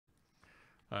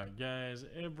Alright, guys,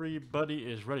 everybody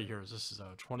is ready here. This is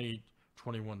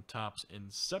 2021 Topps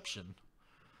Inception.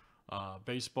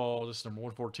 Baseball, this is number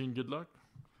 114. Good luck.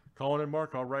 Calling in,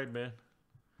 Mark. All right, man.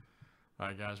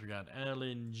 Alright, guys, we got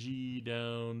Alan G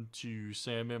down to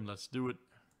Sam M. Let's do it.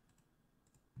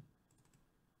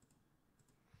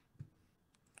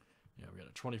 Yeah, we got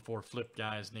a 24 flip,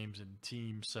 guys. Names and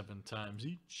teams 7 times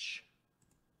each.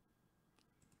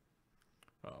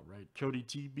 All right, Cody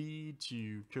TB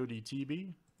to Cody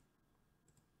TB.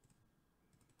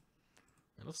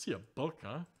 And let's see a book,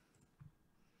 huh?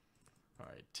 All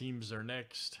right, teams are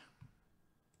next.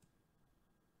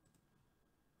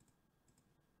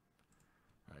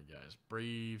 All right, guys,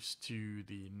 Braves to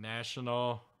the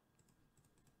National.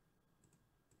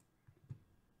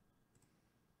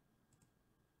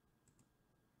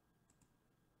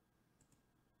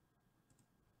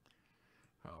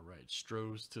 All right,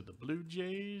 Stros to the Blue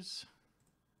Jays.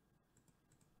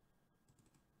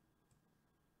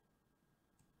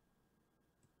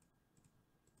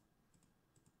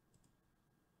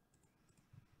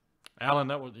 Alan,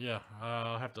 that was, yeah,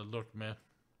 I'll have to look, man.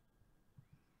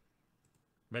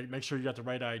 Make sure you got the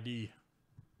right ID.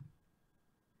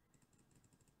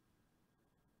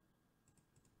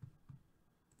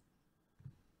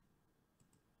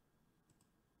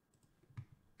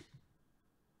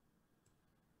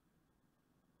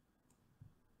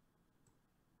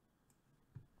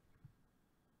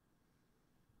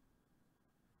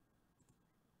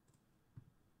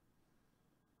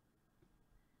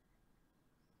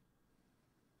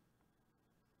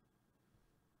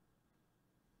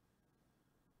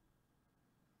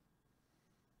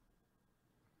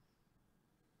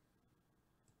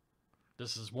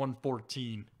 This is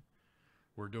 114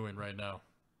 we're doing right now.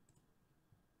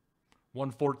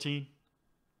 114.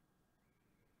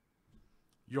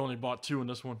 You only bought 2 in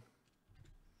this one.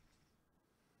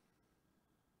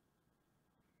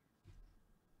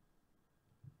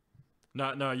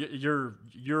 No,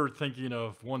 you're thinking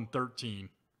of 113.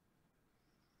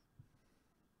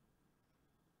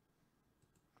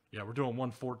 Yeah, we're doing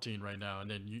 114 right now,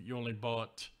 and then you only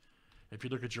bought, if you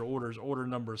look at your orders, order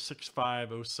number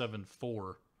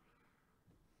 65074,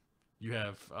 you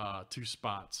have 2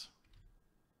 spots.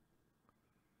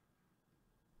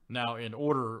 Now in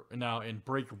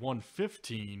break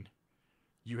 115,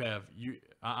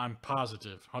 I'm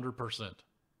positive 100%.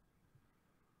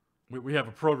 We have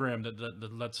a program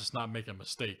that lets us not make a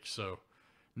mistake. So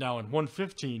now in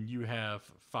 115 you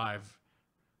have five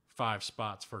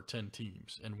spots for 10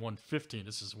 teams. In 115,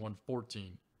 this is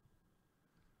 114.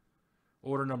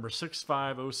 Order number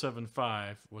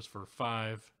 65075 was for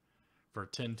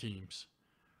 10 teams.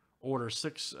 Order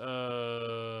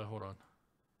hold on.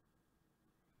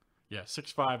 Yeah,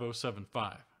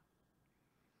 65075.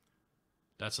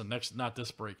 That's the next, not this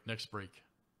break, next break.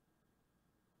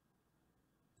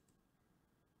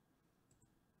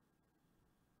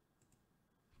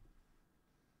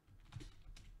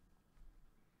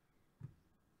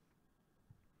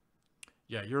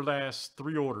 Yeah, your last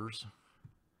 3 orders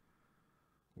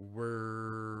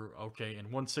were, okay, in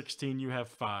 116 you have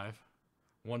 5.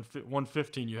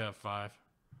 115 you have 5.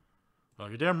 Oh,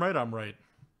 you're damn right I'm right.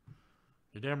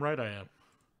 You're damn right I am.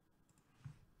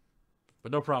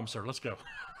 But no problem, sir. Let's go.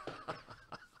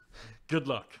 Good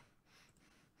luck.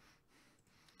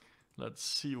 Let's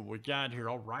see what we got here.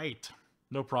 All right.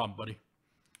 No problem, buddy.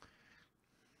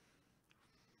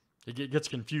 It gets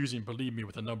confusing, believe me,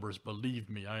 with the numbers. Believe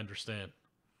me, I understand.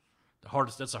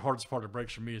 That's the hardest part of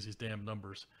breaks for me is these damn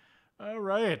numbers. All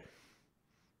right.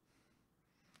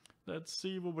 Let's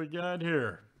see what we got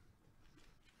here.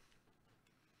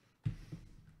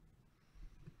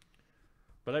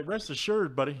 But rest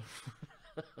assured, buddy.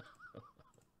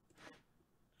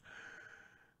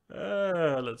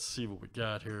 Let's see what we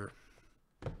got here.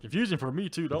 Confusing for me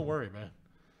too, don't worry, man.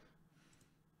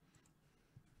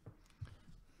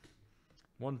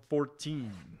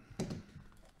 114.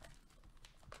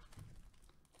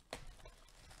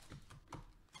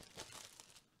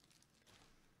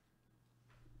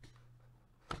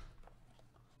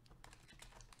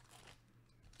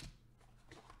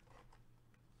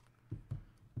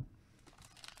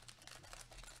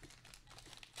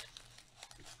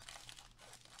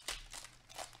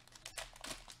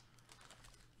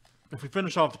 If we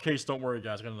finish off the case, don't worry,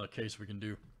 guys. I got another case we can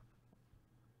do.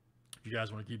 If you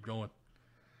guys want to keep going.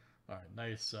 All right,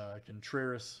 nice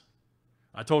Contreras.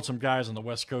 I told some guys on the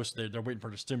West Coast they're waiting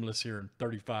for the stimulus here in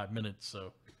 35 minutes,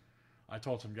 so I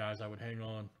told some guys I would hang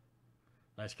on.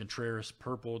 Nice Contreras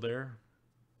purple there.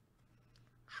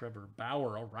 Trevor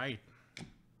Bauer, all right.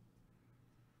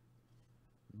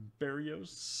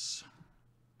 Berrios.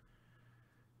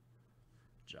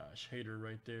 Josh Hader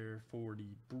right there for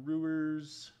the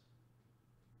Brewers.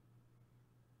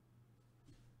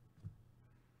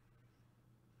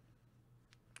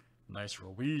 Nice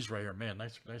Ruiz right here. Man,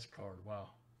 nice card.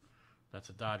 Wow. That's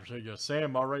a Dodgers. There you go.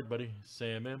 Sam, all right, buddy.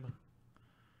 Sam M.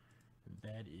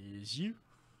 That is you.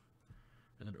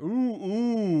 And then,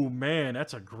 ooh, man,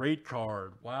 that's a great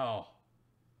card. Wow.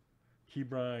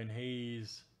 Ke'Bryan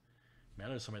Hayes. Man,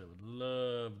 there's somebody that would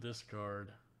love this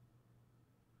card.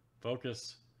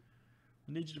 Focus.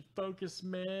 I need you to focus,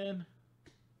 man.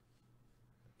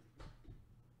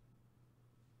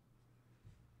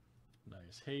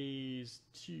 Nice. Hayes,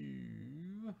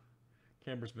 2.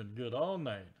 Camera's been good all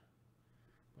night.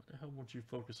 What the hell won't you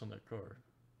focus on that card?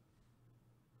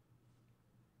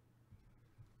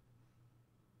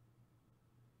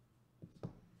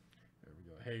 There we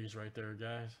go. Hayes right there,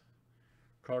 guys.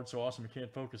 Card so awesome you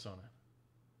can't focus on it.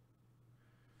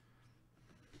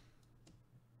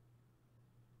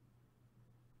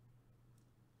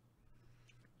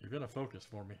 You're going to focus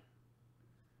for me.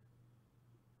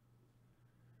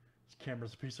 This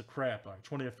camera's a piece of crap. All right,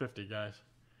 20 of 50, guys.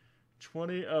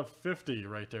 20 of 50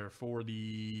 right there for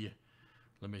the...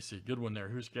 Let me see. Good one there.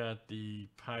 Who's got the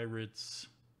Pirates?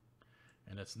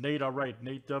 And it's Nate. All right,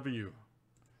 Nate W.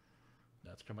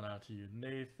 That's coming out to you.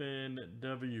 Nathan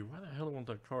W. Why the hell won't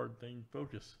that card thing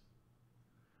focus?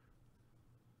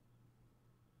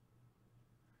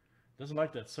 Doesn't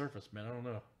like that surface, man. I don't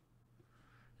know.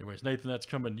 Anyways, Nathan, that's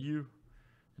coming to you.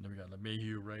 And then we got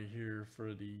LeMahieu right here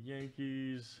for the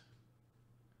Yankees.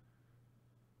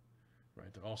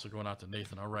 Right, they're also going out to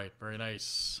Nathan. All right, very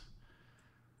nice.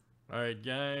 All right,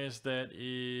 guys, that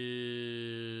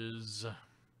is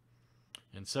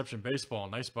Inception Baseball.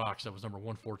 Nice box. That was number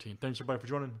 114. Thanks, everybody, for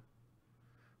joining.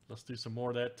 Let's do some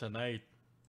more of that tonight.